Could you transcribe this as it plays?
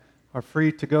our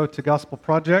free to go to gospel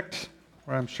project,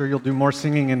 where I'm sure you'll do more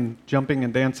singing and jumping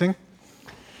and dancing.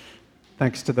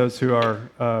 Thanks to those who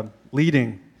are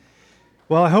leading.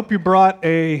 Well, I hope you brought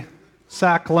a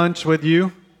sack lunch with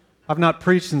you. I've not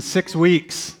preached in 6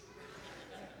 weeks,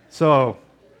 so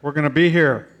we're going to be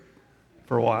here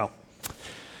for a while.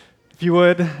 If you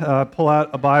would, pull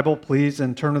out a Bible, please,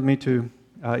 and turn with me to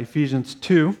Ephesians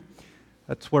 2.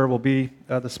 That's where we'll be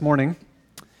this morning,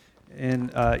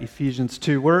 in Ephesians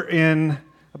 2. We're in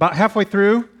about halfway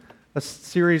through a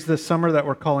series this summer that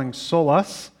we're calling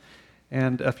Solas.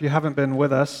 And if you haven't been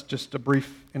with us, just a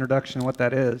brief introduction of what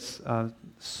that is.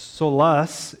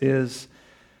 Solus is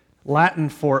Latin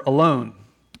for alone.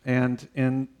 And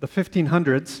in the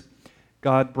 1500s,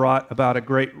 God brought about a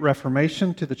great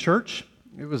reformation to the church.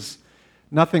 It was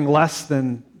nothing less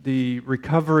than the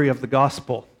recovery of the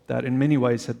gospel that in many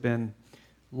ways had been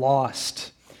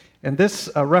lost. And this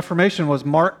reformation was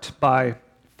marked by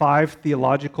 5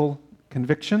 theological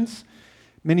convictions,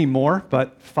 many more,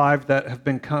 but 5 that have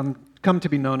been come to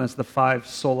be known as the 5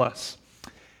 solas.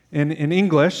 In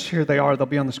English, here they are, they'll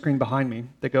be on the screen behind me.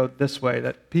 They go this way,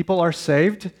 that people are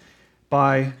saved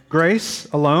by grace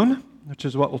alone, which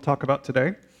is what we'll talk about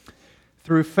today,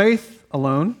 through faith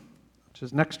alone, which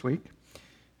is next week,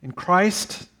 in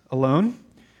Christ alone,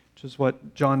 which is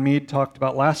what John Meade talked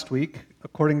about last week,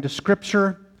 according to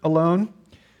Scripture alone,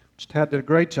 which Tad did a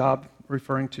great job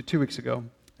referring to 2 weeks ago,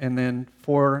 and then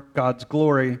for God's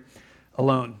glory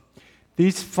alone.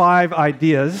 These 5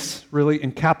 ideas really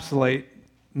encapsulate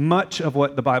much of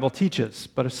what the Bible teaches,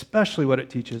 but especially what it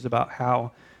teaches about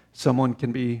how someone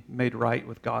can be made right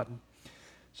with God.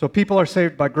 So people are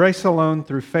saved by grace alone,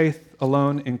 through faith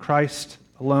alone, in Christ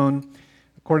alone,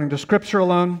 according to Scripture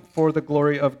alone, for the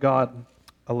glory of God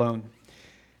alone.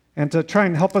 And to try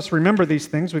and help us remember these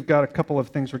things, we've got a couple of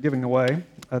things we're giving away.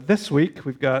 This week,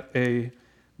 we've got a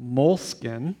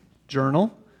moleskin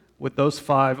journal with those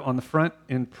 5 on the front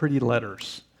in pretty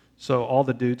letters. So all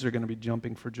the dudes are going to be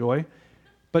jumping for joy.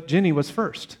 But Jenny was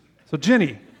first. So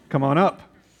Jenny, come on up.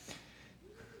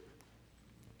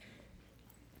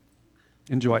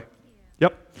 Enjoy.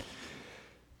 Yep.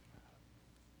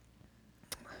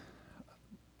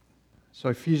 So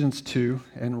Ephesians 2,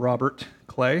 and Robert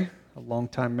Clay, a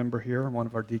longtime member here, one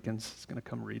of our deacons, is going to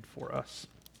come read for us.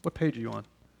 What page are you on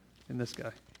in this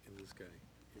guy? In this guy.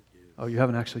 Oh, you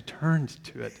haven't actually turned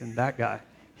to it in that guy.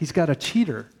 He's got a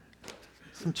cheater.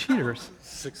 Some cheaters.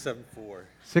 674.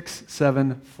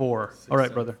 674. All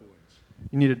right, brother.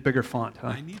 You needed bigger font, huh?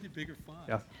 I needed bigger font.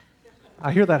 Yeah.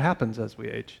 I hear that happens as we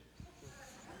age.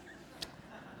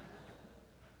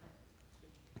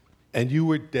 And you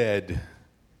were dead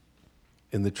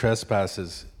in the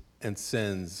trespasses and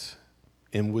sins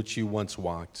in which you once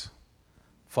walked,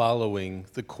 following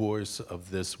the course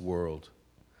of this world,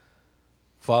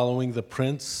 following the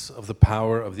prince of the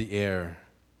power of the air,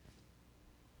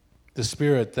 the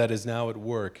spirit that is now at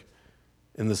work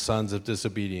in the sons of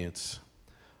disobedience,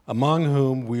 among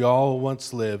whom we all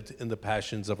once lived in the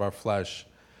passions of our flesh,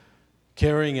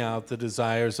 carrying out the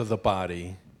desires of the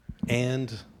body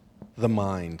and the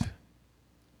mind,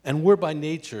 and were by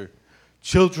nature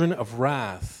children of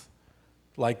wrath,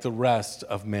 like the rest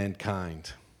of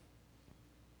mankind.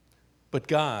 But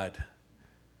God,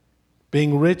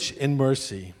 being rich in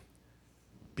mercy,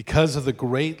 because of the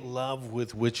great love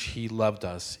with which he loved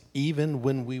us, even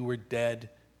when we were dead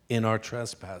in our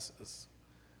trespasses,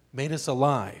 made us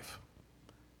alive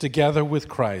together with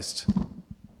Christ.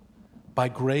 By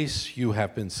grace you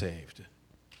have been saved,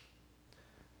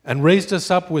 and raised us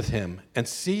up with him and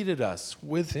seated us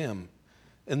with him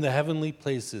in the heavenly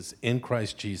places in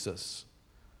Christ Jesus,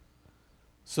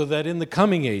 so that in the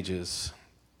coming ages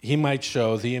he might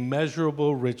show the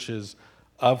immeasurable riches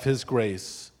of his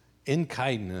grace in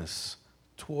kindness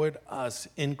toward us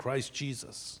in Christ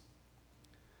Jesus.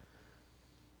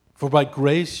 For by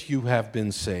grace you have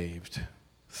been saved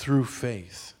through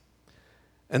faith.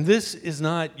 And this is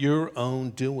not your own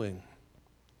doing.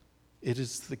 It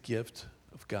is the gift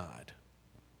of God,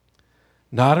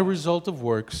 not a result of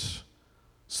works,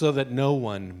 so that no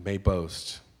one may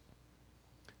boast.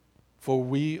 For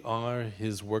we are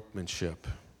his workmanship,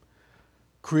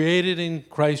 created in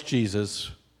Christ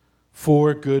Jesus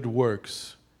for good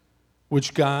works,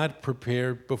 which God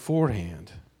prepared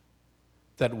beforehand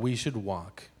that we should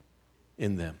walk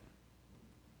in them.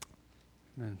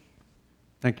 Amen.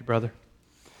 Thank you, brother.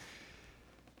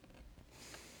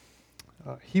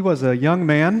 He was a young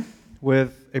man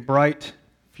with a bright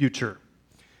future,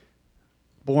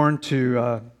 born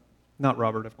to, not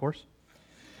Robert, of course,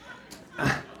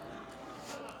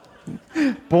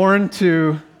 born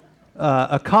to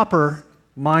a copper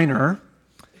miner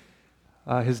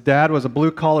His dad was a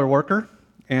blue-collar worker,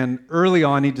 and early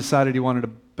on he decided he wanted a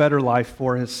better life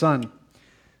for his son.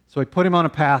 So he put him on a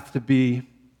path to be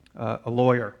a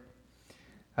lawyer.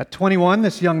 At 21,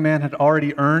 this young man had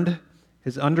already earned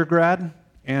his undergrad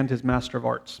and his Master of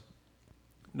Arts.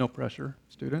 No pressure,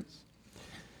 students.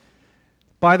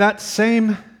 By that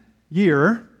same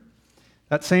year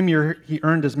he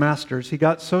earned his master's, he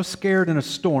got so scared in a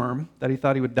storm that he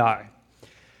thought he would die.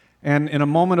 And in a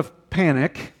moment of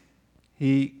panic,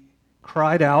 he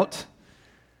cried out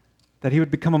that he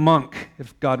would become a monk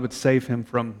if God would save him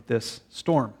from this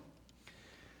storm.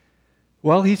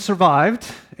 Well, he survived,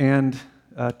 and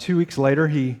 2 weeks later,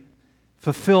 he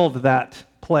fulfilled that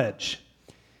pledge,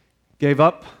 gave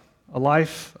up a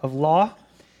life of law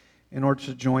in order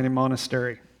to join a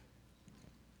monastery.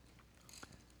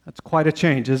 That's quite a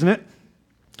change, isn't it?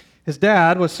 His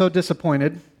dad was so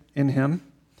disappointed in him,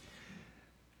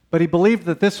 but he believed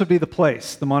that this would be the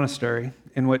place, the monastery,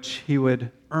 in which he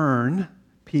would earn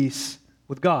peace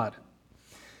with God.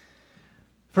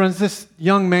 Friends, this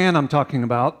young man I'm talking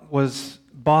about was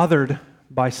bothered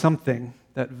by something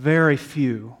that very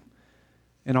few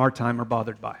in our time are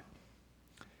bothered by.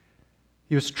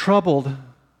 He was troubled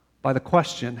by the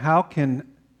question, how can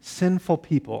sinful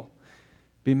people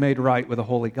be made right with a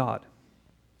holy God?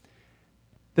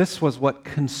 This was what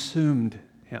consumed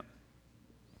him.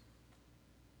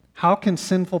 How can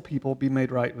sinful people be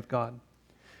made right with God?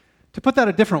 To put that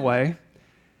a different way,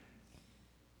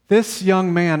 this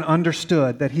young man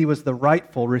understood that he was the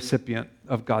rightful recipient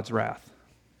of God's wrath.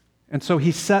 And so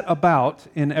he set about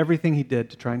in everything he did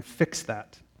to try and fix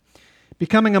that.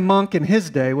 Becoming a monk in his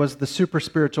day was the super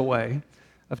spiritual way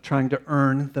of trying to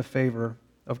earn the favor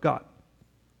of God.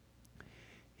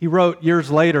 He wrote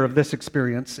years later of this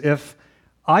experience, if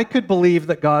I could believe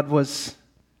that God was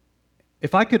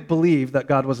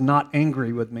not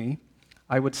angry with me,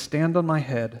 I would stand on my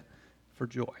head for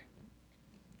joy.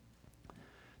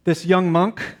 This young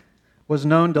monk was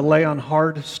known to lay on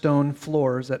hard stone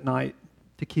floors at night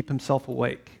to keep himself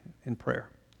awake in prayer.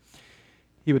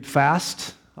 He would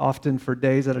fast, often for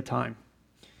days at a time.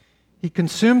 He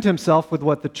consumed himself with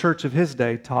what the church of his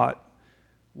day taught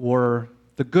were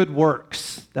the good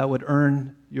works that would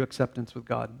earn you acceptance with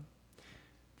God.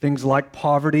 Things like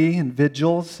poverty and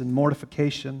vigils and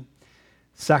mortification,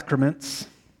 sacraments.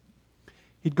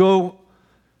 He'd go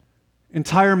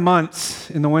entire months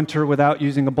in the winter without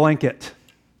using a blanket.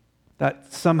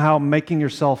 That somehow making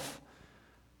yourself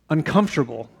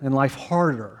uncomfortable and life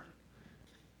harder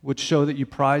would show that you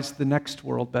prized the next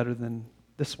world better than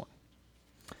this one.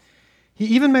 He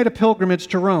even made a pilgrimage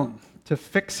to Rome to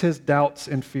fix his doubts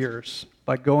and fears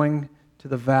by going to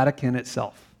the Vatican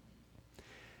itself.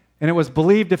 And it was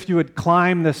believed if you would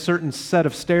climb this certain set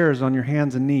of stairs on your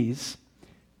hands and knees,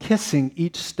 kissing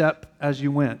each step as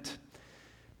you went,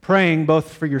 praying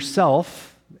both for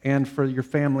yourself and for your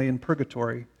family in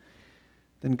purgatory,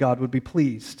 then God would be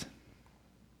pleased.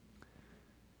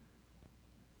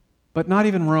 But not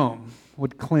even Rome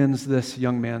would cleanse this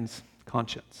young man's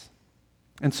conscience.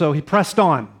 And so he pressed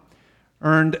on,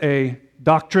 earned a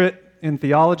doctorate in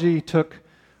theology, took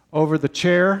over the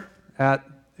chair at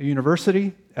a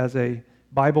university as a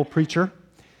Bible preacher,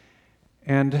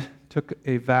 and took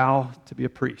a vow to be a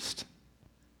priest.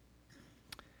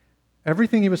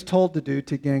 Everything he was told to do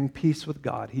to gain peace with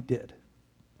God, he did.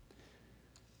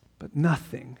 But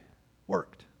nothing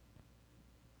worked.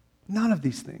 None of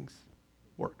these things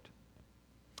worked.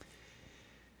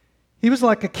 He was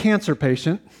like a cancer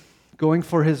patient going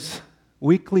for his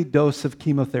weekly dose of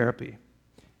chemotherapy,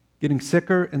 getting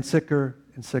sicker and sicker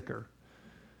and sicker.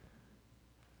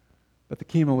 But the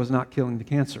chemo was not killing the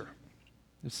cancer.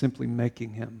 It was simply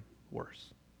making him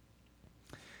worse.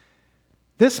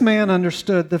 This man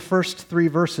understood the first 3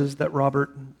 verses that Robert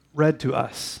read to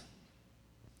us.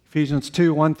 Ephesians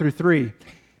 2, 1 through 3.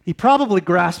 He probably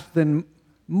grasped them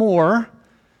more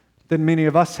than many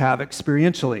of us have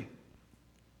experientially.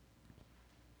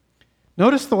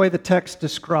 Notice the way the text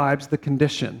describes the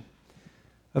condition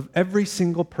of every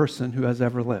single person who has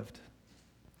ever lived.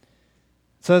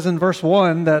 It says in verse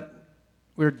 1 that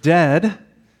we're dead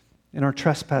in our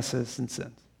trespasses and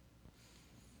sins.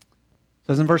 It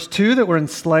says in verse 2 that we're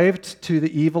enslaved to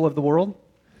the evil of the world.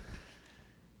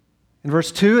 In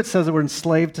verse 2, it says that we're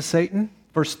enslaved to Satan.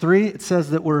 Verse 3, it says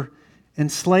that we're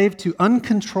enslaved to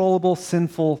uncontrollable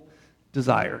sinful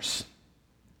desires.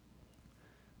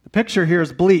 The picture here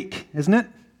is bleak, isn't it?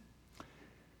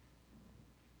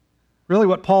 Really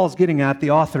what Paul is getting at, the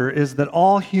author, is that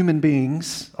all human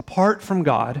beings, apart from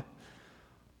God,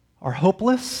 are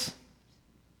hopeless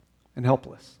and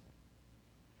helpless.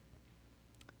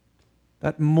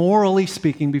 that morally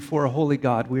speaking before a holy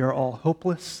God, we are all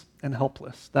hopeless and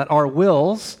helpless, that our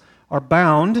wills are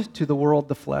bound to the world,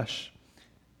 the flesh,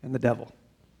 and the devil.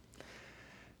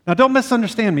 Now, don't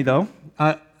misunderstand me, though.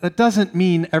 That doesn't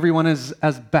mean everyone is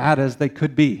as bad as they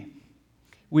could be.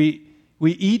 We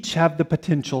each have the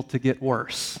potential to get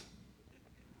worse.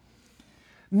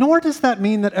 Nor does that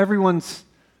mean that everyone's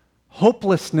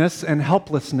hopelessness and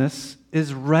helplessness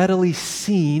is readily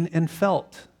seen and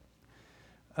felt.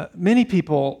 Many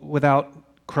people without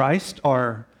Christ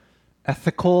are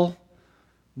ethical,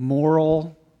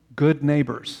 moral, good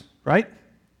neighbors, right?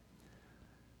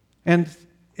 And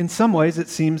in some ways, it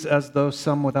seems as though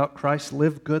some without Christ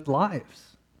live good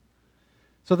lives.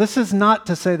 So this is not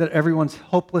to say that everyone's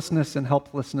hopelessness and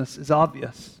helplessness is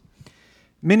obvious.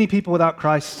 Many people without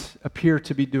Christ appear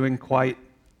to be doing quite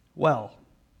well.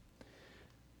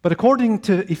 But according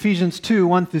to Ephesians 2,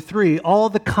 1 through 3, all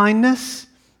the kindness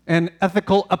and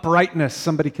ethical uprightness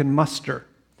somebody can muster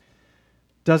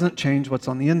doesn't change what's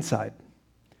on the inside.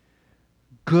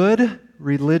 Good,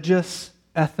 religious,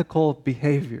 ethical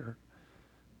behavior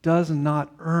does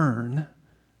not earn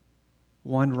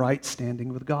one right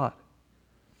standing with God.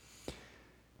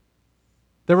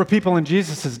 There were people in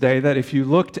Jesus' day that if you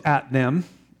looked at them,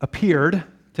 appeared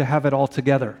to have it all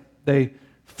together. They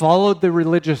followed the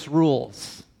religious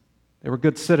rules. They were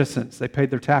good citizens. They paid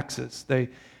their taxes. They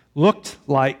looked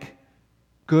like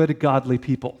good, godly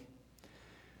people.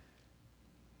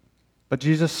 But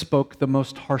Jesus spoke the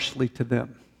most harshly to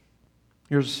them.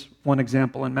 Here's one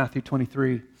example in Matthew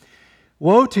 23.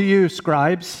 Woe to you,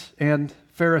 scribes and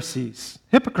Pharisees,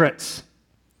 hypocrites,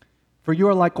 for you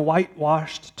are like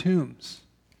whitewashed tombs,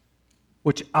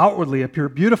 which outwardly appear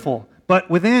beautiful, but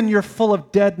within you're full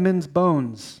of dead men's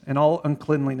bones and all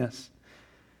uncleanliness.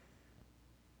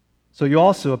 So you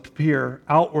also appear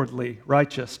outwardly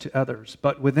righteous to others,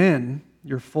 but within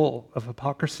you're full of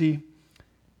hypocrisy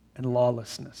and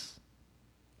lawlessness.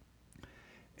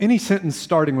 Any sentence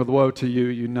starting with woe to you,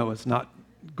 you know is not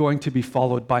going to be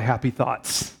followed by happy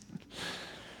thoughts.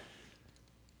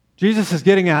 Jesus is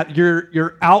getting at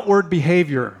your outward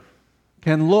behavior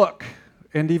can look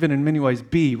and even in many ways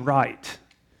be right,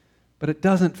 but it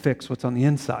doesn't fix what's on the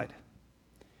inside.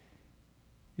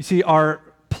 You see, our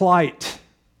plight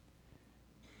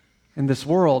in this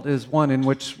world is one in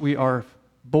which we are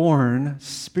born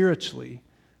spiritually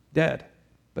dead,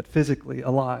 but physically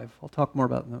alive. I'll talk more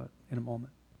about that in a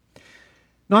moment.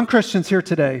 Non-Christians here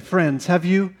today, friends, have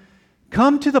you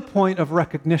come to the point of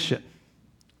recognition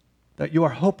that you are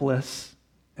hopeless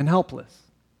and helpless?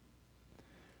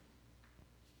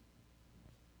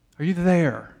 Are you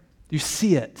there? Do you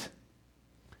see it?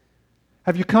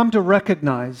 Have you come to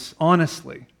recognize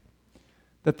honestly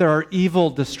that there are evil,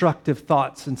 destructive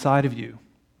thoughts inside of you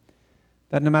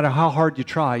that no matter how hard you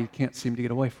try, you can't seem to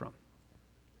get away from?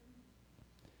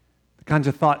 The kinds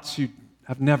of thoughts you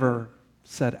have never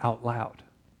said out loud.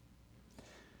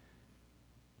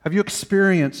 Have you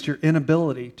experienced your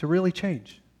inability to really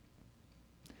change?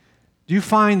 Do you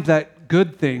find that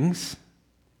good things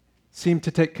seem to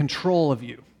take control of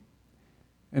you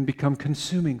and become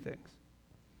consuming things?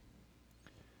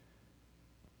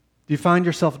 Do you find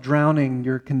yourself drowning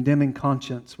your condemning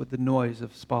conscience with the noise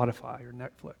of Spotify or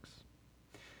Netflix?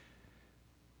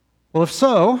 Well, if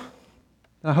so,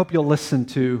 I hope you'll listen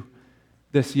to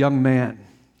this young man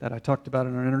that I talked about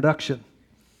in our introduction.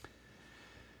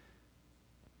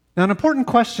 Now, an important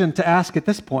question to ask at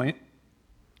this point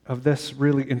of this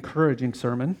really encouraging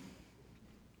sermon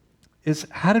is,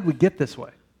 how did we get this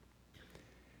way?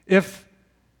 If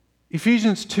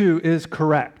Ephesians 2 is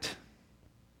correct,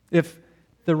 if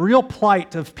the real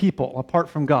plight of people apart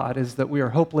from God is that we are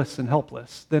hopeless and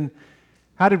helpless, then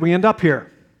how did we end up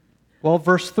here? Well,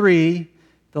 verse 3,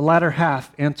 the latter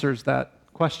half answers that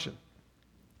question.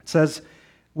 It says,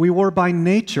 we were by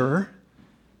nature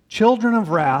children of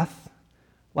wrath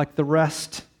like the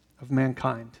rest of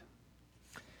mankind.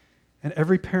 And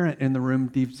every parent in the room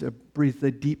breathes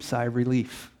a deep sigh of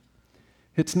relief.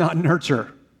 It's not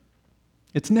nurture.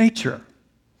 It's nature.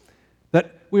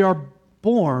 That we are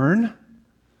born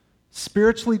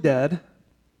spiritually dead,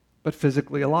 but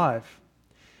physically alive.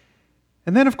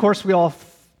 And then, of course, we all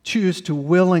choose to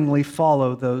willingly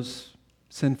follow those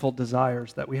sinful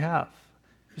desires that we have.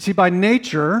 You see, by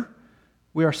nature,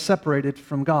 we are separated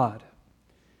from God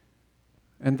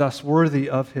and thus worthy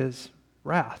of His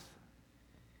wrath.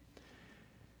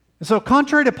 And so,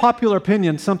 contrary to popular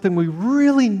opinion, something we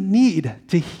really need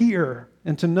to hear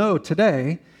and to know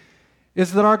today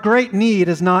is that our great need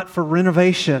is not for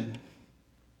renovation.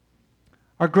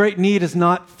 Our great need is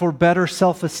not for better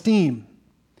self-esteem.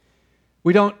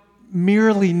 We don't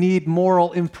merely need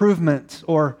moral improvement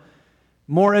or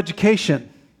more education,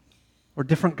 or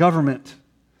different government.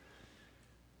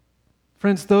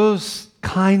 Friends, those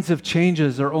kinds of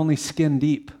changes are only skin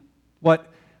deep.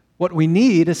 What we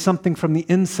need is something from the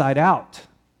inside out.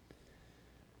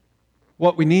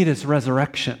 What we need is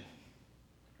resurrection.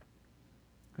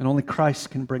 And only Christ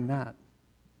can bring that.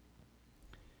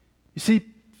 You see,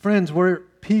 friends, we're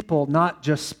people not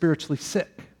just spiritually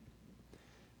sick,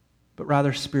 but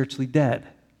rather spiritually dead.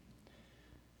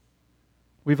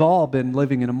 We've all been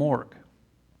living in a morgue.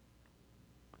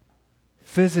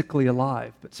 Physically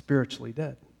alive, but spiritually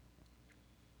dead.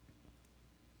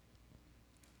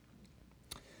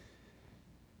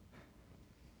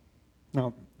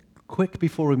 Now, quick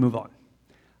before we move on.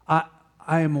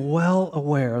 I am well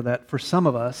aware that for some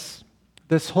of us,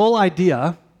 this whole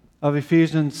idea of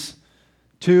Ephesians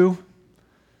 2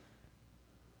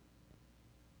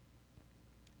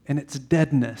 and its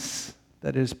deadness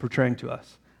that it is portraying to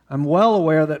us. I'm well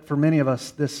aware that for many of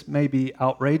us, this may be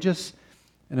outrageous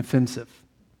and offensive.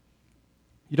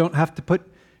 You don't have to put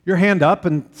your hand up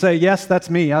and say, yes, that's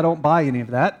me. I don't buy any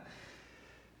of that.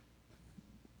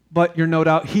 But you're no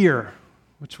doubt here,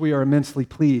 which we are immensely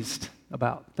pleased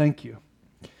about. Thank you.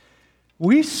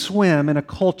 We swim in a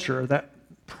culture that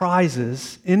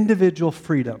prizes individual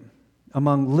freedom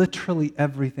among literally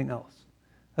everything else.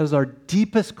 That is our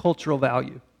deepest cultural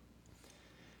value.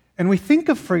 And we think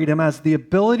of freedom as the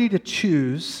ability to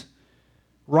choose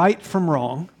right from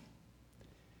wrong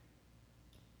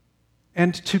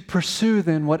and to pursue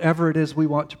then whatever it is we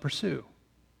want to pursue.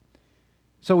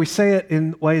 So we say it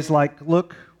in ways like,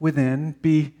 look within,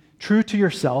 be true to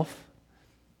yourself,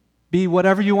 be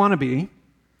whatever you want to be,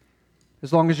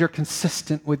 as long as you're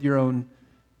consistent with your own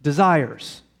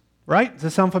desires. Right? Does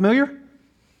this sound familiar?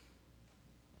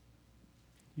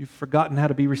 You've forgotten how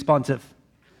to be responsive.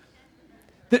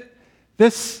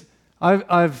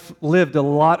 I've lived a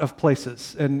lot of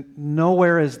places, and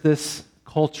nowhere is this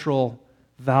cultural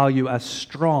value as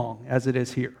strong as it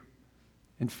is here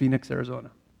in Phoenix,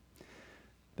 Arizona.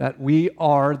 That we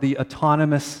are the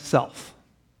autonomous self,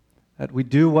 that we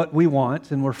do what we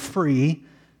want and we're free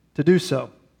to do so.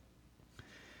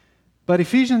 But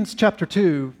Ephesians chapter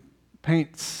 2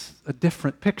 paints a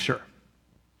different picture.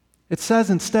 It says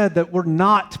instead that we're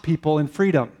not people in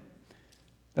freedom,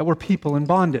 that we're people in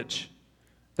bondage,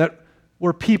 that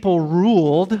we're people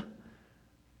ruled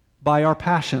by our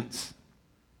passions,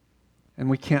 and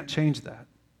we can't change that.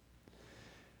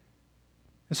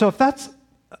 And so if that's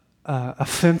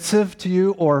offensive to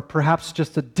you, or perhaps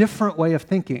just a different way of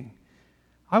thinking,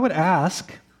 I would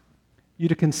ask you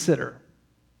to consider,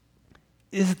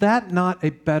 is that not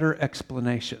a better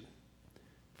explanation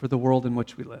for the world in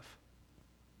which we live?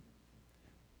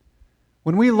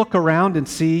 When we look around and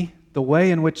see the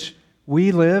way in which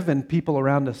we live and people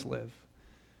around us live,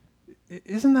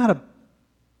 isn't that a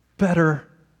better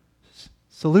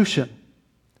solution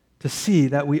to see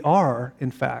that we are,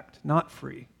 in fact, not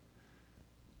free?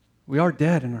 We are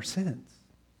dead in our sins.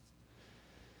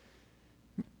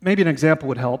 Maybe an example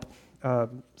would help.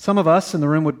 Some of us in the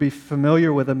room would be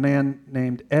familiar with a man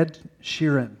named Ed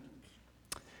Sheeran.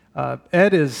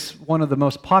 Ed is one of the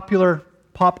most popular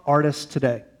pop artists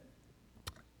today.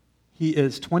 He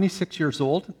is 26 years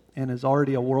old and is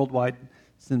already a worldwide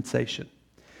sensation.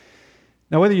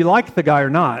 Now, whether you like the guy or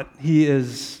not, he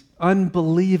is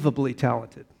unbelievably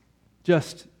talented,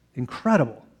 just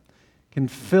incredible. Can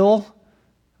fill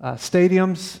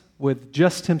stadiums with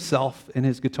just himself and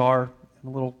his guitar and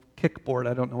a little kickboard.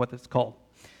 I don't know what that's called.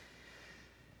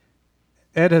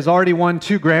 Ed has already won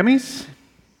 2 Grammys.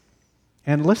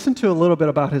 And listen to a little bit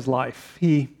about his life.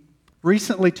 He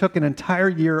recently took an entire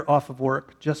year off of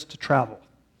work just to travel.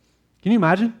 Can you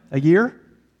imagine? A year?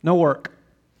 No work.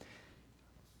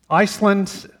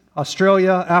 Iceland,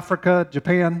 Australia, Africa,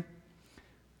 Japan,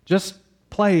 just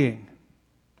playing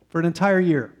for an entire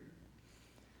year.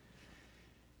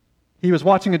 He was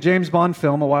watching a James Bond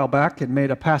film a while back and made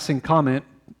a passing comment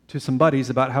to some buddies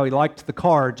about how he liked the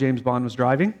car James Bond was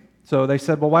driving. So they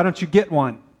said, well, why don't you get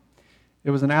one? It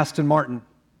was an Aston Martin.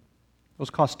 Those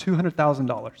cost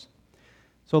 $200,000.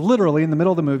 So literally, in the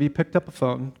middle of the movie, picked up a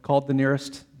phone, called the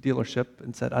nearest dealership,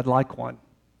 and said, I'd like one.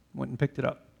 Went and picked it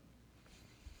up.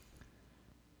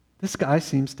 This guy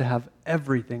seems to have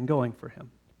everything going for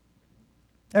him.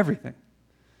 Everything.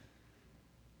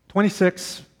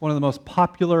 26, one of the most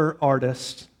popular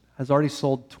artists, has already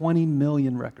sold 20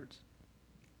 million records.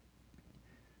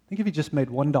 Think if he just made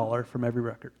 $1 from every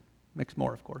record. Makes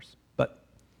more, of course, but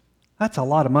that's a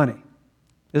lot of money,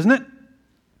 isn't it?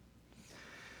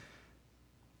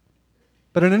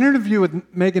 But in an interview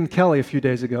with Megyn Kelly a few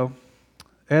days ago,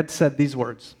 Ed said these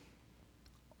words: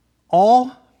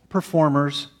 all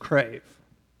performers crave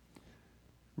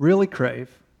really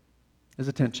crave is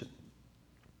attention.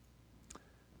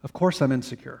 Of course, I'm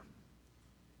insecure.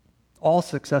 All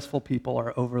successful people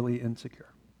are overly insecure.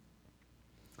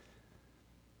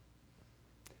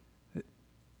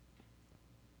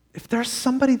 If there's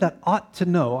somebody that ought to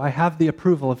know I have the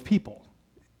approval of people,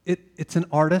 it's an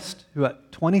artist who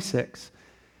at 26,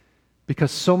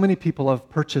 because so many people have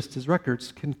purchased his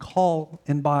records, can call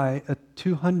and buy a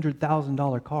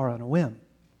 $200,000 car on a whim.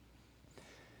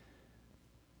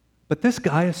 But this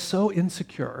guy is so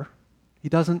insecure, he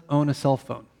doesn't own a cell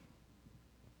phone.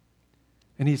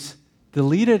 And he's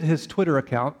deleted his Twitter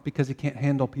account because he can't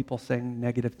handle people saying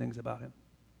negative things about him.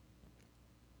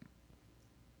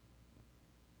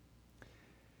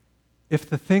 If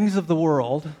the things of the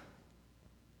world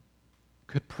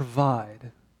could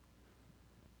provide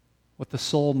what the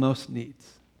soul most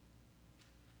needs,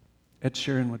 Ed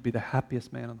Sheeran would be the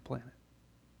happiest man on the planet.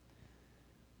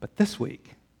 But this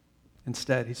week,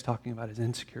 instead, he's talking about his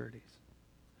insecurities.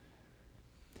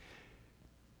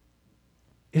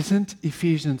 Isn't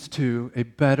Ephesians 2 a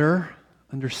better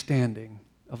understanding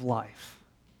of life?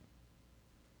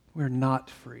 We're not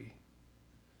free.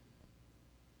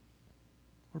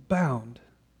 We're bound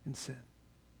in sin.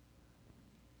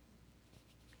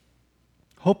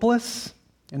 Hopeless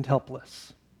and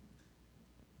helpless,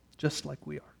 just like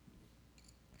we are.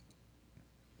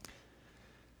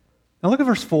 Now look at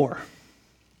verse 4.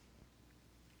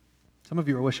 Some of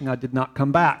you are wishing I did not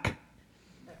come back.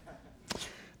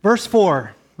 Verse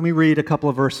 4, let me read a couple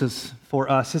of verses for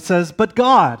us. It says, "But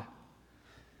God,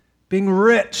 being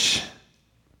rich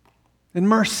in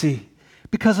mercy,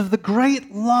 because of the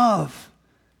great love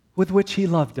with which He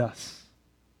loved us,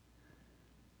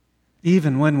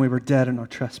 even when we were dead in our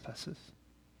trespasses,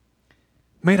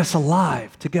 made us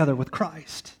alive together with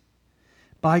Christ.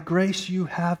 By grace you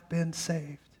have been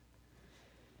saved,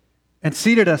 and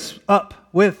seated us up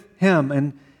with Him,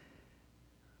 and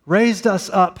raised us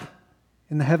up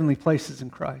in the heavenly places in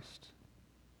Christ."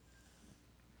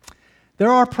 There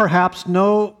are perhaps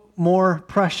no more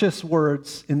precious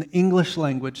words in the English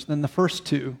language than the first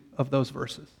two of those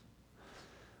verses.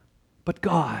 But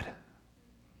God.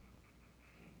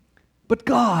 But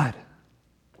God.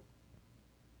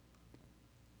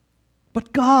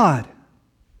 But God.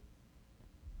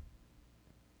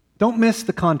 Don't miss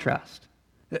the contrast.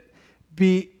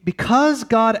 Because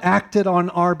God acted on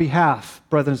our behalf,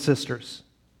 brothers and sisters,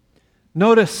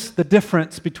 notice the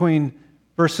difference between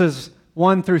verses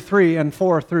 1 through 3 and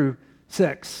 4 through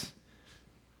 6.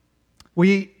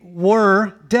 We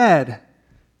were dead,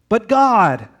 but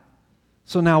God,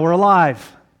 so now we're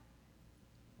alive.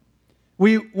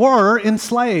 We were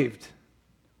enslaved,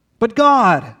 but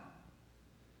God,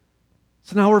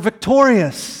 so now we're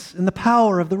victorious in the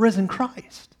power of the risen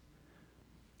Christ.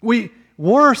 We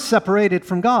were separated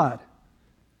from God,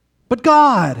 but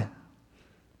God,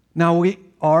 now we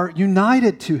are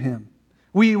united to Him.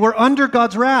 We were under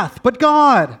God's wrath, but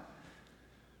God,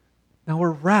 now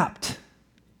we're wrapped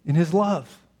in His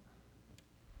love.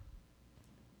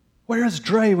 Where is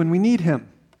Dre when we need him?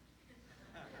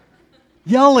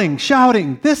 Yelling,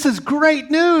 shouting, "This is great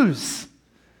news!"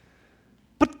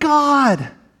 But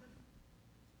God.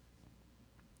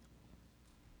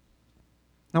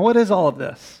 Now, what is all of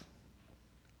this?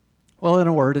 Well, in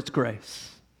a word, it's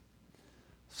grace.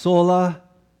 Sola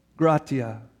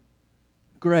gratia.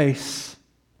 Grace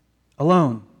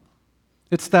alone.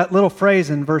 It's that little phrase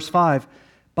in verse 5,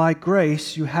 "By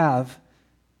grace you have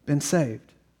been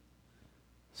saved."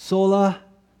 Sola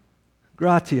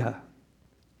gratia.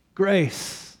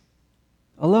 Grace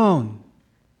alone.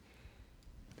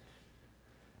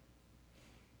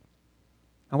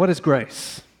 Now, what is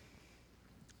grace?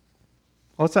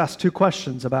 Well, let's ask two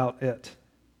questions about it.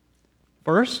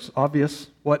 First, obvious,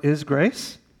 what is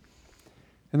grace?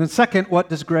 And then second, what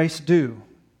does grace do?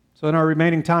 So in our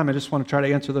remaining time, I just want to try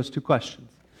to answer those two questions.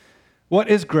 What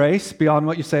is grace beyond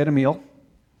what you say at a meal?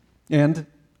 And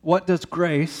what does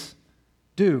grace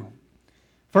do?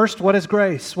 First, what is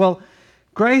grace? Well,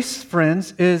 grace,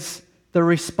 friends, is the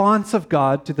response of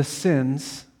God to the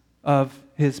sins of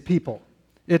His people.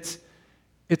 It's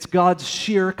God's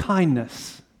sheer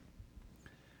kindness.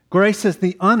 Grace is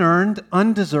the unearned,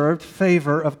 undeserved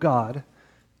favor of God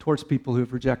towards people who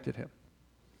have rejected Him.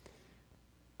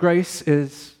 Grace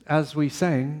is, as we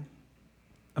sang,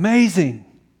 amazing.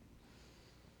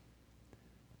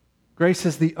 Grace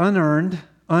is the unearned,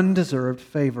 undeserved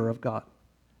favor of God.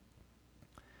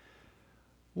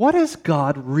 What is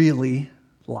God really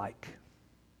like?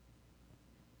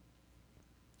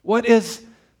 What is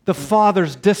the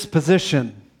Father's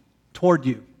disposition toward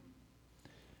you?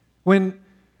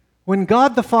 When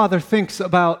God the Father thinks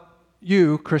about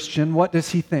you, Christian, what does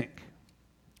he think?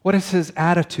 What is his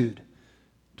attitude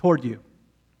toward you?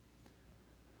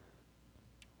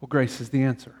 Well, grace is the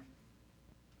answer.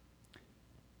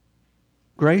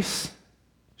 Grace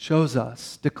shows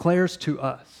us, declares to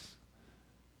us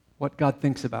what God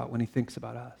thinks about when he thinks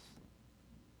about us.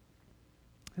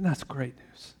 And that's great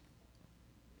news.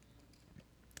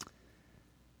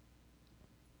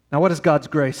 Now, what does God's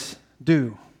grace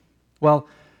do? Well,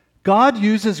 God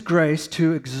uses grace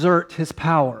to exert his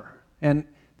power. And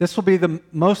this will be the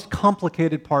most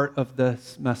complicated part of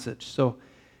this message. So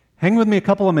hang with me a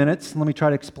couple of minutes and let me try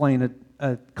to explain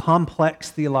a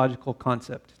complex theological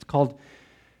concept. It's called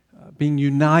being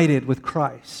united with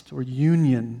Christ, or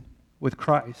union with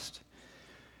Christ.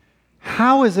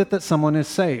 How is it that someone is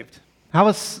saved? How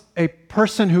is a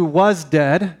person who was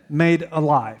dead made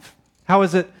alive? How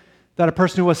is it that a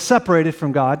person who was separated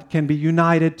from God can be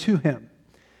united to him?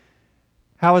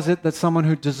 How is it that someone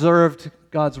who deserved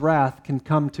God's wrath can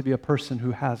come to be a person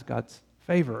who has God's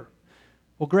favor?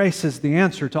 Well, grace is the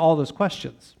answer to all those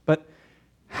questions. But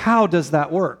how does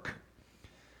that work?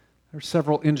 There are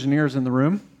several engineers in the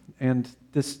room, and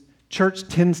this church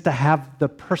tends to have the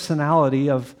personality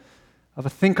of a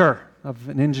thinker, of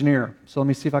an engineer. So let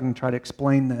me see if I can try to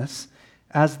explain this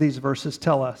as these verses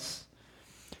tell us.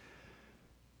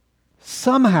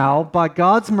 Somehow, by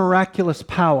God's miraculous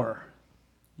power,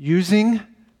 using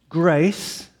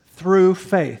grace through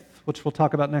faith, which we'll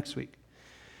talk about next week,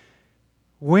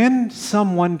 when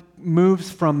someone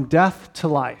moves from death to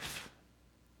life,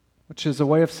 which is a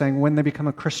way of saying when they become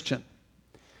a Christian,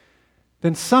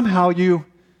 then somehow you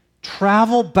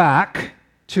travel back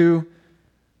to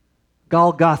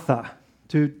Golgotha,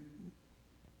 to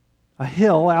a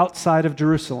hill outside of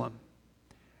Jerusalem.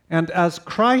 And as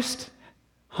Christ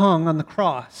hung on the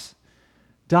cross,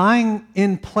 dying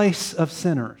in place of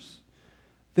sinners,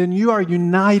 then you are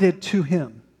united to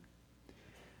him.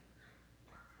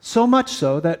 So much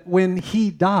so that when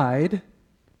he died,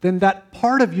 then that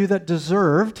part of you that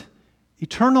deserved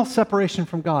eternal separation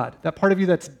from God, that part of you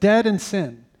that's dead in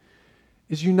sin,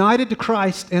 is united to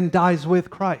Christ and dies with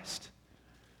Christ.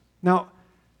 Now,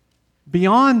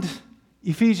 beyond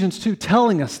Ephesians 2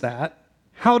 telling us that,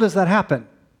 how does that happen?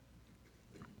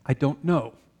 I don't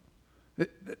know.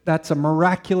 That's a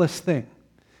miraculous thing.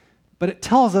 But it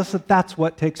tells us that that's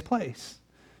what takes place.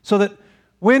 So that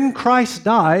when Christ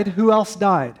died, who else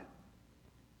died?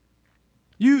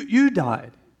 You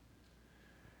died.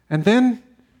 And then,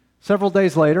 several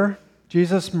days later,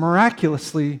 Jesus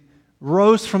miraculously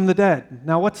rose from the dead.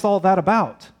 Now, what's all that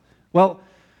about? Well,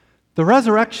 the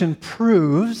resurrection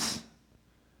proves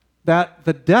that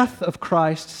the death of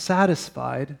Christ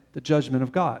satisfied the judgment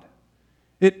of God.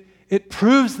 It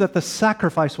proves that the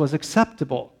sacrifice was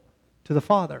acceptable to the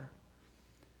Father.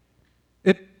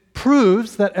 It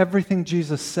proves that everything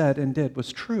Jesus said and did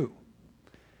was true.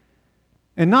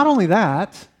 And not only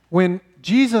that, when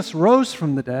Jesus rose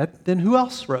from the dead, then who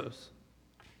else rose?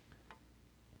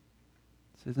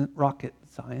 This isn't rocket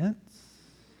science.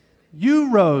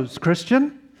 You rose,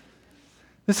 Christian.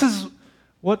 This is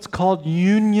what's called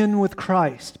union with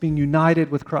Christ, being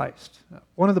united with Christ.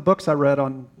 One of the books I read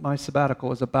on my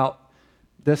sabbatical is about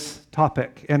this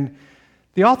topic. And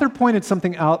the author pointed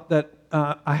something out that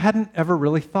I hadn't ever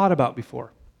really thought about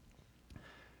before.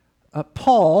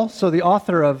 Paul, so the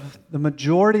author of the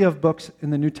majority of books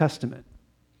in the New Testament,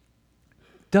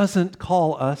 doesn't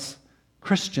call us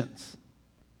Christians.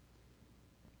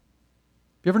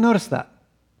 Have you ever noticed that?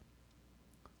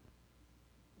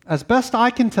 As best I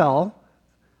can tell,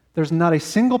 there's not a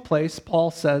single place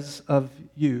Paul says of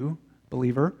you,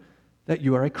 believer, that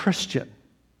you are a Christian.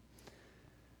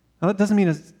 Now, that doesn't mean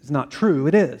it's not true.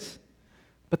 It is.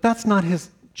 But that's not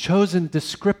his chosen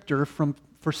descriptor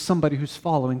for somebody who's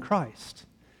following Christ.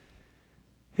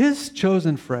 His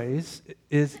chosen phrase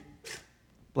is,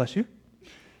 bless you,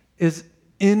 is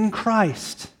in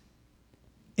Christ.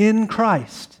 In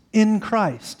Christ. In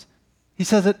Christ. He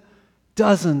says it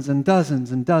dozens and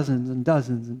dozens and dozens and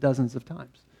dozens and dozens of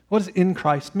times. What does in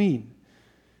Christ mean?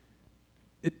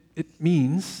 It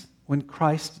means when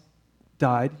Christ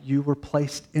died, you were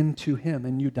placed into him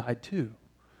and you died too.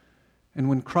 And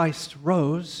when Christ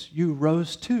rose, you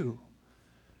rose too.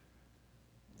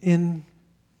 In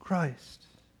Christ.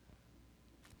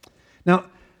 Now,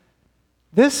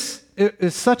 this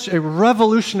is such a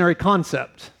revolutionary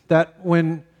concept that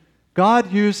when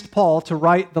God used Paul to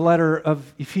write the letter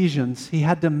of Ephesians, he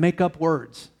had to make up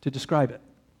words to describe it.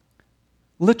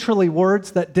 Literally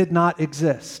words that did not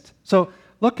exist. So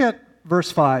look at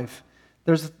verse 5.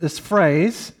 There's this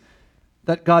phrase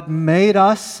that God made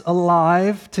us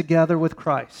alive together with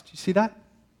Christ. You see that?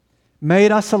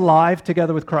 made us alive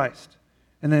together with Christ.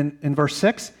 And then in verse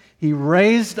 6, he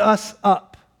raised us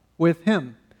up with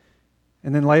him.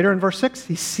 And then later in verse 6,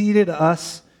 he seated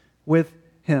us with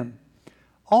him.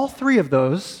 All three of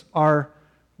those are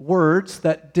words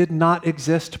that did not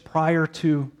exist prior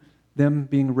to them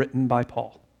being written by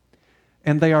Paul.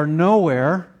 And they are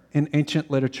nowhere in ancient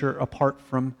literature apart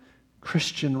from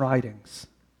Christian writings.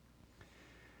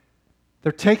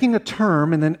 They're taking a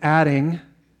term and then adding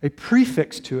a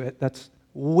prefix to it that's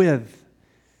with.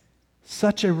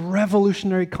 Such a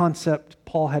revolutionary concept,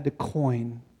 Paul had to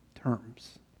coin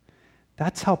terms.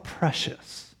 That's how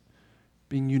precious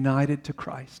being united to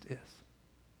Christ is.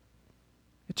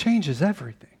 It changes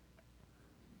everything.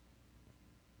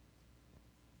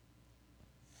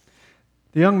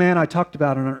 The young man I talked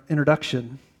about in our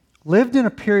introduction lived in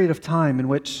a period of time in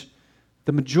which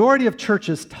the majority of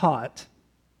churches taught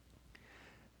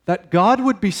that God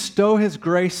would bestow his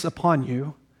grace upon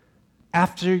you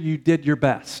after you did your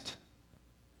best.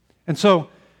 And so,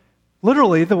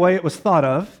 literally, the way it was thought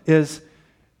of is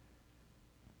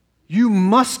you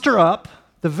muster up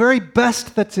the very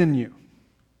best that's in you,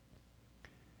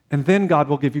 and then God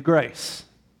will give you grace.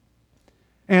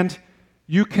 And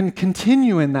you can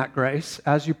continue in that grace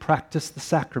as you practice the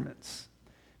sacraments,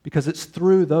 because it's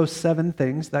through those 7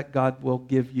 things that God will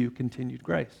give you continued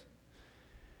grace.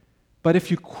 But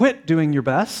if you quit doing your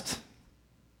best,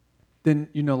 then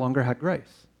you no longer had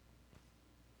grace.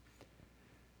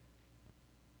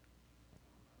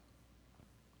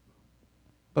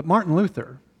 But Martin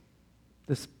Luther,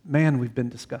 this man we've been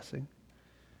discussing,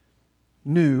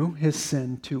 knew his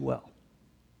sin too well.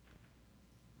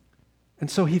 And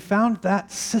so he found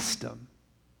that system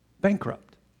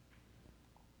bankrupt.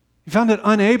 He found it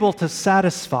unable to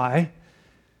satisfy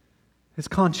his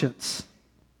conscience.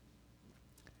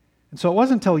 And so it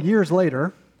wasn't until years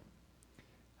later,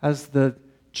 as the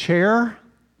chair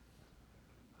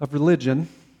of religion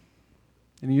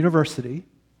in a university,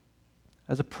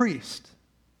 as a priest,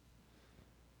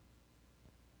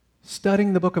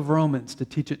 studying the book of Romans to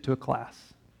teach it to a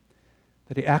class,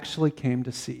 that he actually came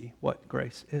to see what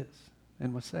grace is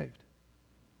and was saved.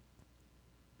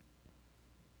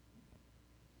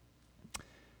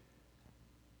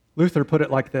 Luther put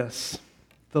it like this: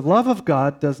 the love of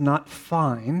God does not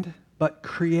find, but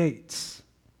creates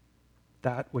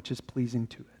that which is pleasing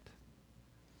to it.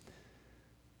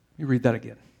 Let me read that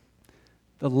again.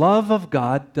 The love of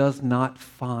God does not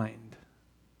find,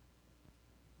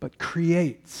 but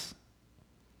creates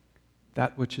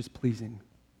that which is pleasing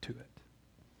to it.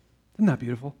 Isn't that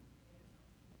beautiful?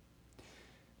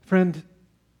 Friend,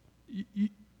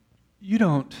 you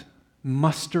don't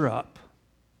muster up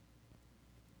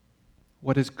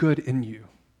what is good in you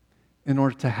in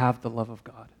order to have the love of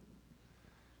God.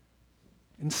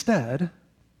 Instead,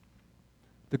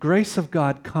 the grace of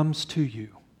God comes to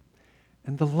you,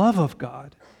 and the love of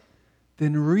God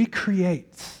then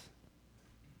recreates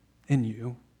in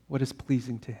you what is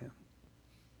pleasing to him.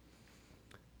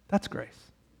 That's grace.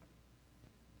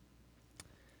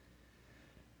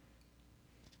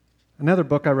 Another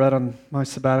book I read on my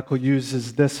sabbatical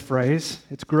uses this phrase.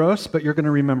 It's gross, but you're going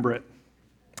to remember it.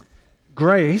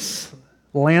 Grace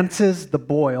lances the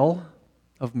boil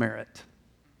of merit.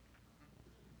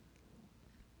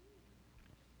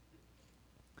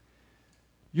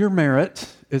 Your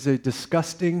merit is a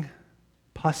disgusting,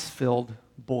 pus-filled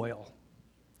boil.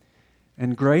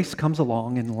 And grace comes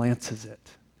along and lances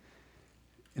it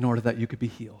in order that you could be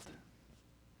healed.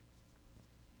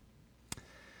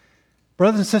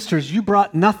 Brothers and sisters, you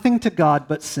brought nothing to God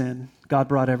but sin. God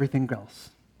brought everything else.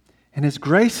 And his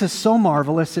grace is so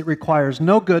marvelous, it requires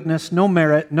no goodness, no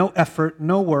merit, no effort,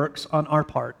 no works on our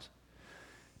part.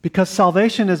 Because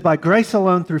salvation is by grace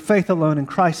alone, through faith alone, in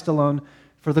Christ alone,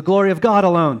 for the glory of God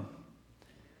alone.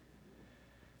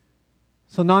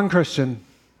 So non-Christian,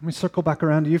 let me circle back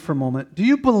around to you for a moment. Do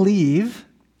you believe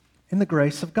in the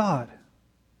grace of God?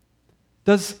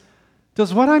 Does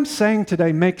what I'm saying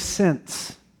today make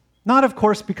sense? Not, of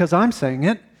course, because I'm saying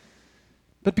it,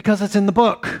 but because it's in the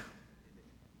book.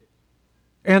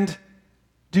 And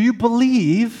do you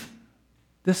believe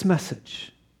this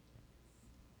message?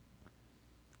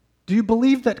 Do you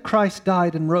believe that Christ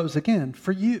died and rose again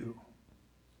for you?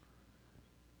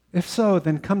 If so,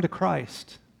 then come to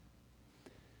Christ.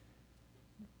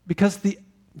 Because the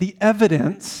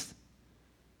evidence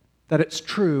that it's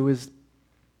true is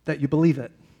that you believe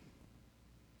it.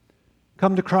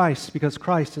 Come to Christ because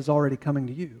Christ is already coming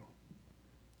to you.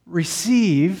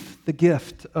 Receive the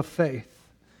gift of faith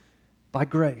by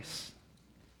grace.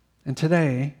 And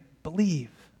today, believe.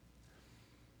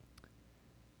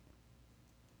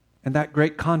 And that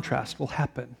great contrast will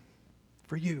happen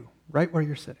for you right where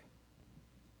you're sitting.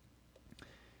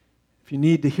 If you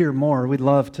need to hear more, we'd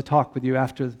love to talk with you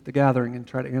after the gathering and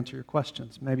try to answer your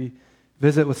questions. Maybe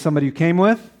visit with somebody you came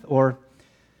with, or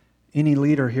any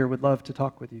leader here would love to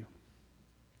talk with you.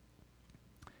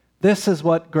 This is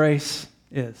what grace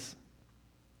is.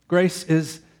 Grace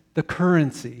is the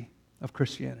currency of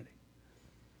Christianity.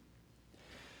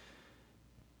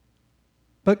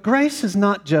 But grace is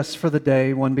not just for the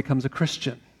day one becomes a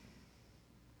Christian.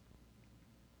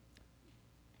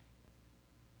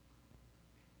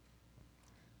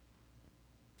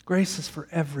 Grace is for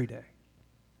every day.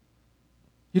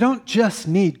 You don't just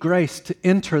need grace to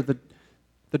enter the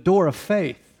door of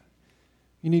faith.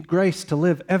 You need grace to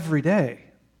live every day.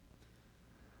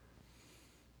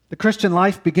 The Christian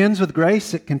life begins with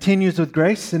grace, it continues with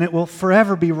grace, and it will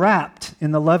forever be wrapped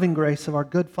in the loving grace of our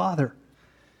good Father.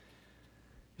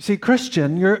 You see,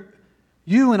 Christian,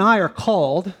 you and I are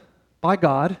called by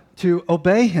God to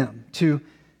obey Him, to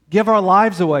give our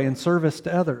lives away in service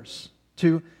to others,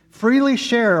 to freely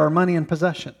share our money and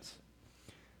possessions,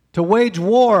 to wage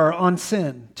war on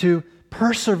sin, to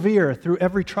persevere through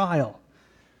every trial,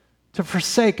 to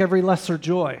forsake every lesser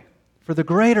joy for the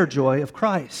greater joy of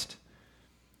Christ.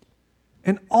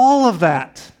 And all of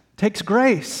that takes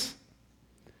grace.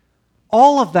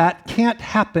 All of that can't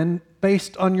happen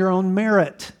based on your own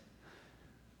merit.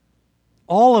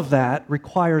 All of that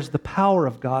requires the power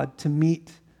of God to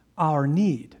meet our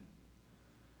need.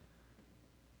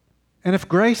 And if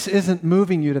grace isn't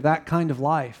moving you to that kind of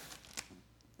life,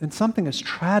 then something is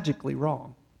tragically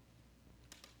wrong.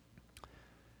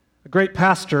 A great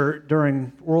pastor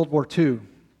during World War II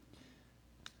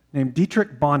named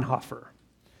Dietrich Bonhoeffer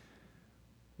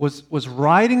was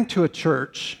writing to a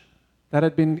church that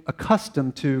had been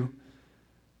accustomed to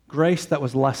grace that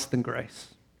was less than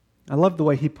grace. I love the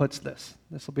way he puts this.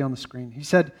 This will be on the screen. He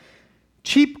said,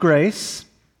 "Cheap grace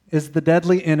is the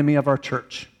deadly enemy of our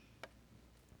church.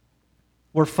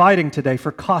 We're fighting today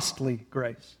for costly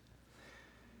grace.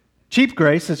 Cheap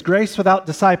grace is grace without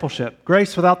discipleship,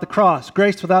 grace without the cross,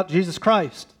 grace without Jesus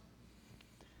Christ.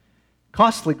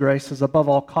 Costly grace is above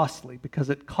all costly because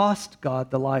it cost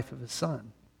God the life of His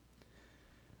Son.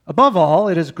 Above all,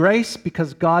 it is grace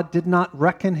because God did not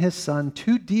reckon His Son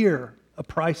too dear a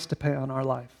price to pay on our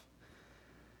life,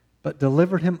 but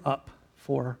delivered Him up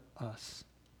for us."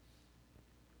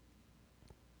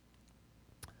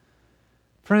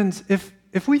 Friends,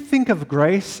 if we think of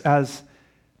grace as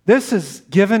this is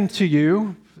given to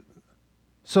you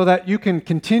so that you can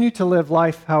continue to live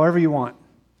life however you want,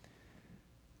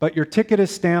 but your ticket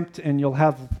is stamped and you'll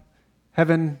have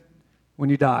heaven when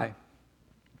you die,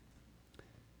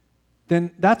 then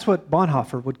that's what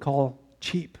Bonhoeffer would call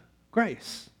cheap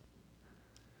grace.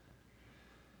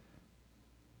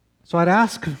 So I'd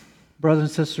ask, brothers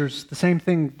and sisters, the same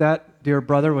thing that dear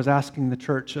brother was asking the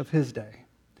church of his day.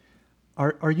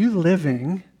 Are you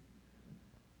living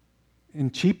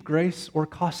in cheap grace or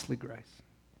costly grace?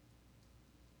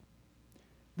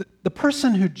 The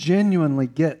person who genuinely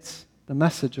gets the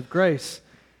message of grace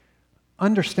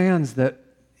understands that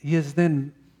he is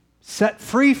then set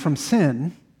free from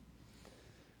sin,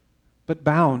 but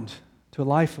bound to a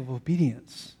life of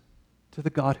obedience to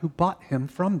the God who bought him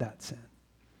from that sin.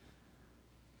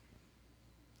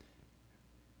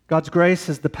 God's grace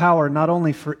is the power not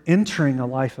only for entering a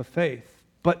life of faith,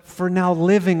 but for now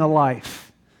living a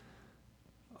life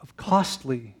of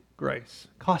costly grace,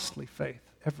 costly faith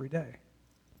every day.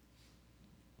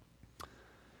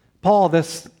 Paul,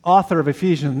 this author of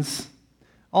Ephesians,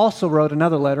 also wrote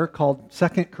another letter called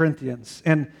 2 Corinthians.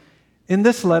 And in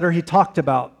this letter, he talked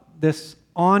about this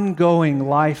ongoing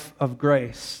life of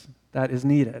grace that is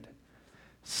needed,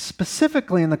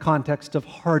 specifically in the context of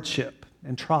hardship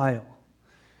and trial.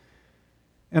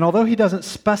 And although he doesn't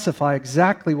specify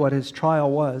exactly what his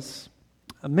trial was,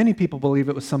 many people believe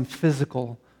it was some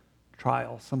physical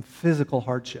trial, some physical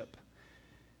hardship.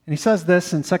 And he says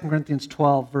this in 2 Corinthians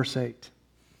 12, verse 8.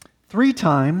 3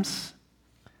 times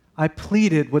I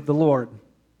pleaded with the Lord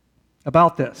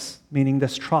about this, meaning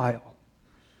this trial,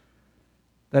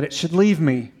 that it should leave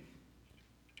me.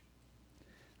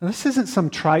 Now, this isn't some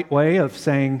trite way of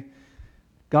saying,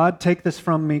 God, take this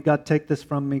from me, God, take this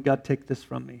from me, God, take this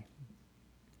from me.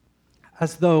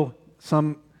 As though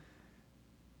some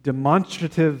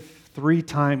demonstrative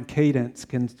 3-time cadence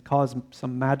can cause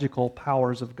some magical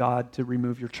powers of God to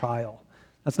remove your trial.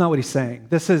 That's not what he's saying.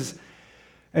 This is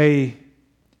a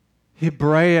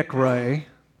Hebraic way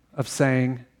of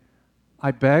saying, I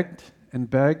begged and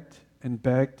begged and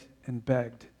begged and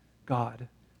begged God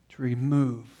to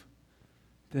remove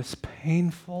this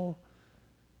painful,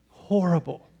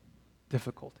 horrible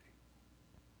difficulty.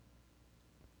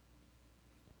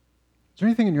 there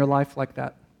anything in your life like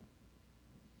that?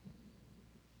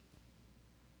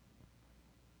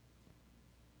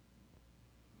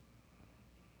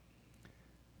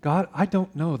 God, I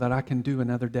don't know that I can do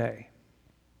another day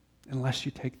unless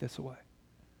you take this away.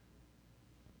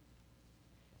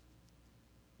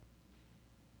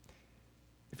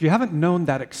 If you haven't known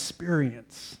that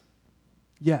experience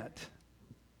yet,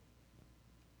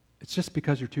 it's just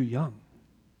because you're too young.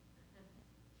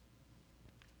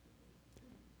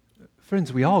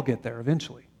 Friends, we all get there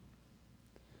eventually.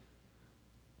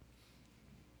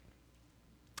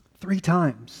 3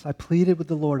 times I pleaded with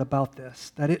the Lord about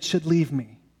this, that it should leave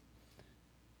me.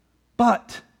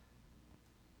 But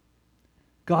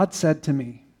God said to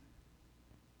me,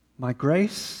 my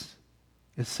grace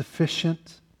is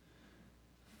sufficient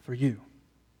for you.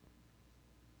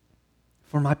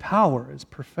 For my power is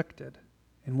perfected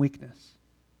in weakness.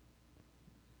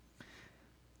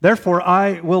 Therefore,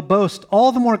 I will boast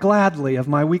all the more gladly of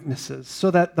my weaknesses, so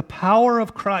that the power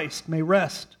of Christ may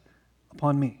rest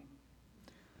upon me.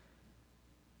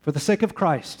 For the sake of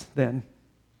Christ, then,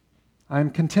 I am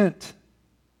content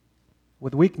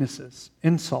with weaknesses,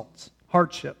 insults,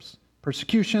 hardships,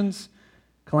 persecutions,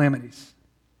 calamities.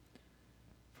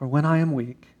 For when I am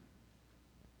weak,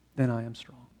 then I am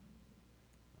strong.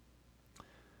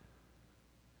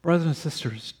 Brothers and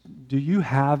sisters, do you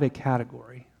have a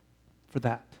category for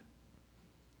that?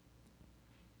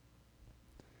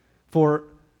 For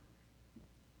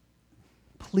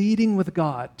pleading with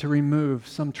God to remove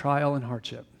some trial and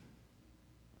hardship?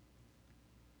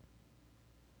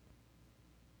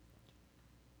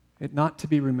 It not to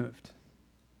be removed.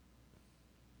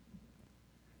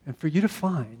 And for you to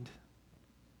find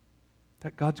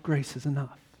that God's grace is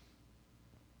enough.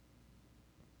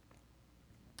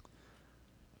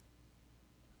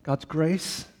 God's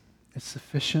grace is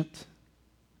sufficient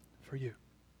for you.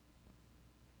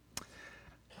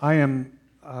 I am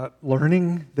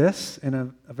learning this in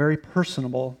a very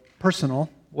personal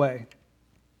way.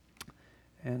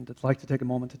 And I'd like to take a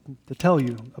moment to tell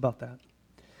you about that.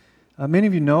 Many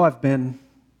of you know I've been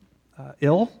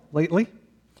ill lately.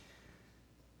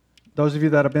 Those of you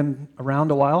that have been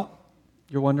around a while,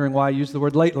 you're wondering why I use the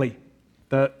word lately.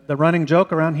 The running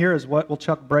joke around here is, what will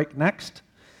Chuck break next?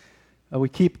 We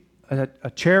keep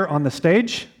a chair on the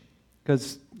stage,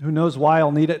 because who knows why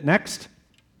I'll need it next.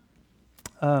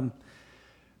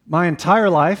 My entire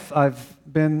life, I've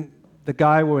been the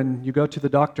guy when you go to the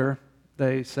doctor,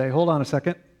 they say, hold on a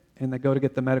second, and they go to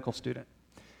get the medical student.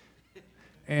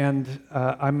 And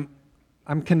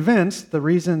I'm convinced the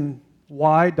reason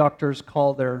why doctors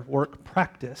call their work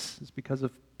practice is because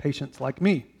of patients like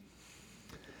me.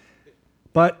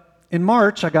 But in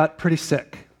March, I got pretty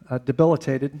sick,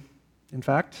 debilitated, in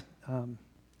fact.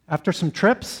 After some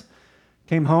trips,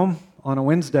 came home on a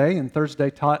Wednesday, and Thursday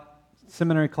taught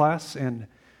seminary class, and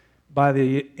by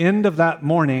the end of that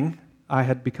morning, I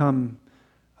had become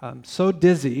so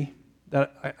dizzy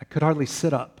that I could hardly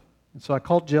sit up. And so I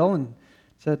called Jill and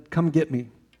said, come get me.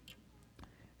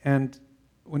 And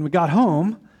when we got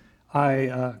home,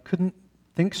 I couldn't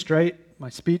think straight. My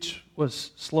speech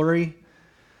was slurry.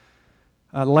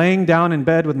 Laying down in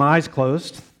bed with my eyes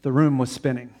closed, the room was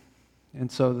spinning.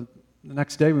 And so the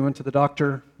next day we went to the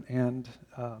doctor, and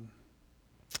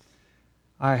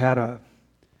I had a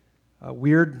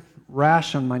weird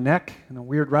rash on my neck and a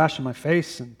weird rash on my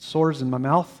face and sores in my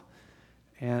mouth.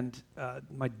 And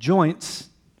my joints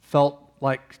felt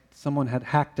like someone had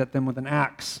hacked at them with an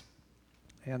axe.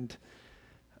 And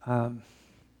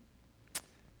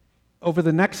over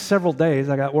the next several days,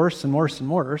 I got worse and worse and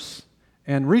worse,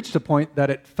 and reached a point that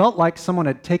it felt like someone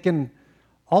had taken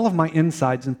all of my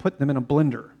insides and put them in a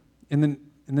blender, and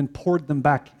then poured them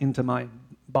back into my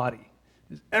body.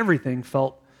 Everything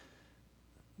felt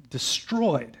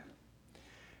destroyed.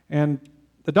 And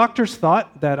the doctors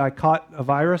thought that I caught a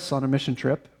virus on a mission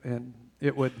trip, and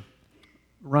it would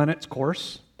run its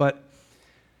course, but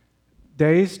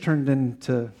days turned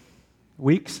into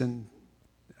weeks, and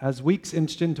as weeks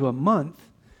inched into a month,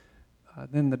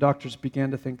 then the doctors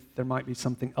began to think there might be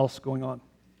something else going on.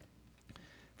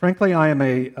 Frankly, I am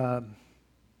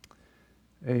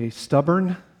a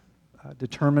stubborn,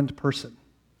 determined person.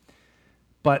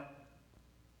 But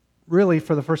really,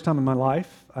 for the first time in my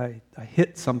life, I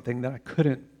hit something that I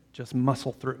couldn't just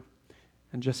muscle through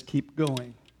and just keep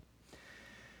going.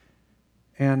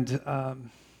 And a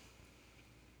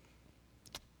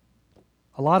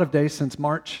lot of days since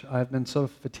March, I've been so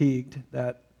fatigued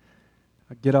that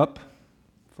I get up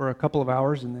for a couple of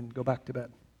hours and then go back to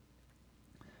bed.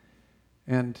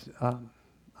 And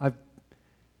I've,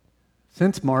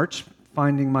 since March,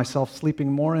 finding myself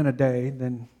sleeping more in a day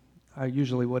than I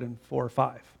usually would in 4 or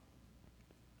 5.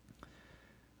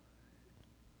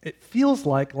 it feels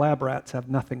like lab rats have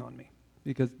nothing on me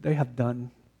because they have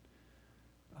done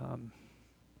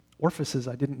orifices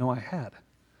I didn't know I had.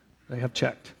 They have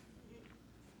checked.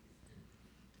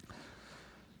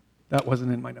 That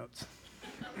wasn't in my notes.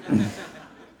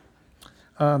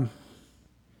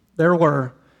 There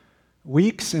were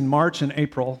weeks in March and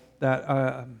April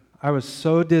that I was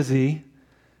so dizzy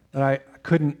that I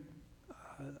couldn't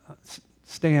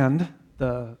stand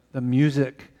the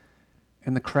music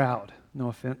and the crowd. No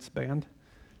offense, band.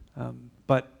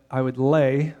 But I would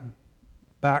lay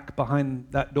back behind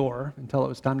that door until it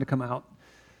was time to come out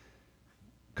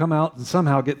and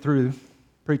somehow get through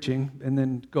preaching, and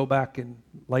then go back and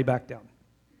lay back down.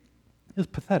 It was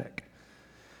pathetic.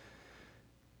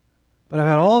 But I've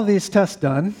had all of these tests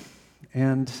done,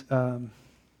 and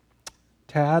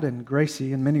Tad and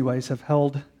Gracie, in many ways, have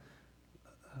held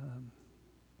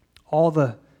all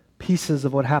the pieces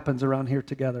of what happens around here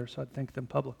together, so I'd thank them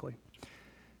publicly.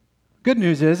 Good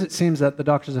news is, it seems that the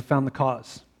doctors have found the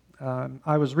cause.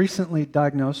 I was recently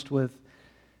diagnosed with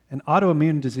an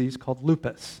autoimmune disease called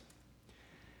lupus.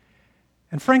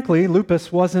 And frankly, lupus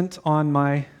wasn't on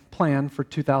my plan for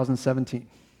 2017.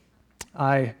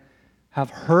 I have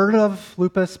heard of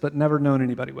lupus, but never known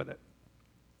anybody with it.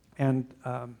 And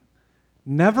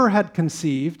never had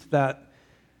conceived that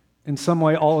in some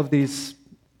way all of these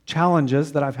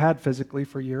challenges that I've had physically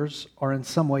for years are in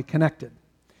some way connected.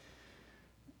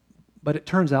 But it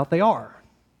turns out they are,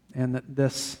 and that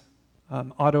this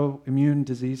autoimmune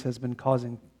disease has been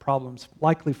causing problems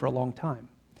likely for a long time.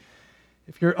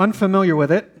 If you're unfamiliar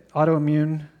with it,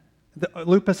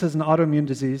 lupus is an autoimmune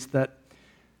disease that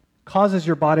causes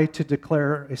your body to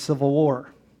declare a civil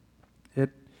war.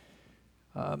 It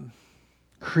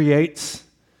creates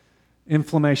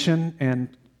inflammation and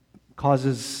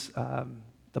causes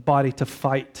the body to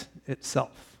fight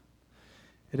itself.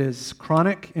 It is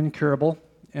chronic, incurable,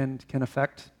 and can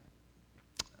affect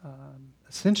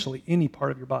essentially any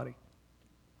part of your body.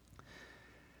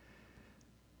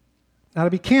 Now, to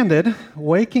be candid,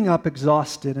 waking up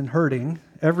exhausted and hurting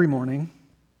every morning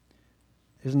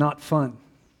is not fun.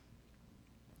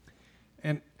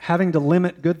 And having to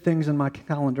limit good things in my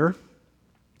calendar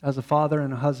as a father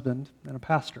and a husband and a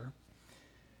pastor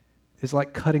is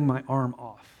like cutting my arm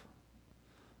off.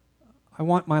 I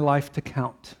want my life to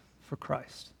count for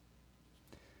Christ.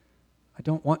 I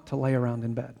don't want to lay around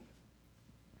in bed.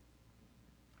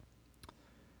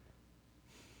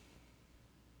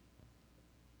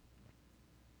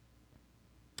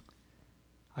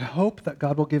 I hope that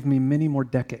God will give me many more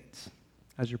decades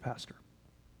as your pastor.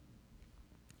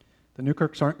 The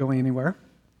Newkirks aren't going anywhere.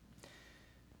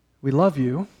 We love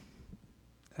you,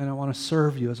 and I want to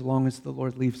serve you as long as the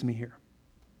Lord leaves me here.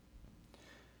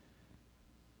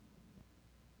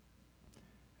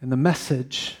 And the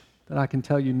message that I can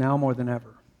tell you now more than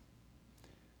ever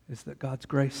is that God's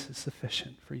grace is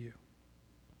sufficient for you.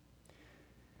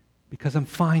 Because I'm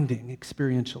finding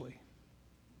experientially,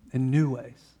 in new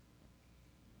ways,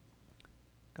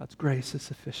 God's grace is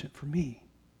sufficient for me.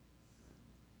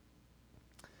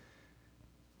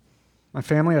 My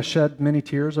family has shed many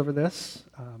tears over this.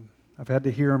 I've had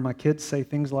to hear my kids say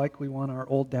things like, "We want our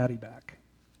old daddy back."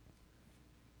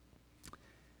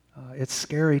 It's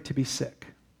scary to be sick.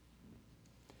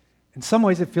 In some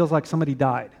ways, it feels like somebody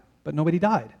died, but nobody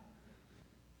died,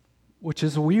 which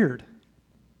is weird.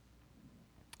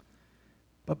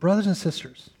 But brothers and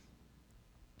sisters,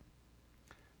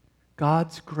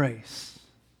 God's grace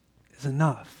is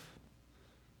enough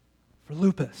for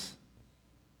lupus.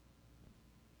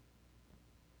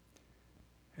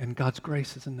 And God's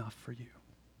grace is enough for you.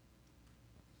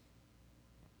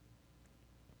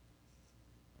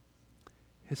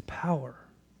 His power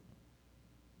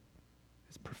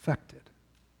is perfected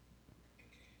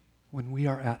when we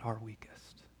are at our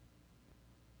weakest.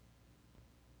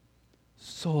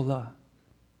 Sola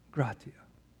gratia.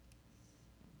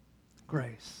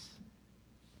 Grace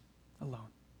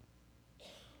alone.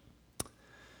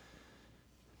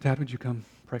 Dad, would you come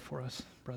pray for us, brother?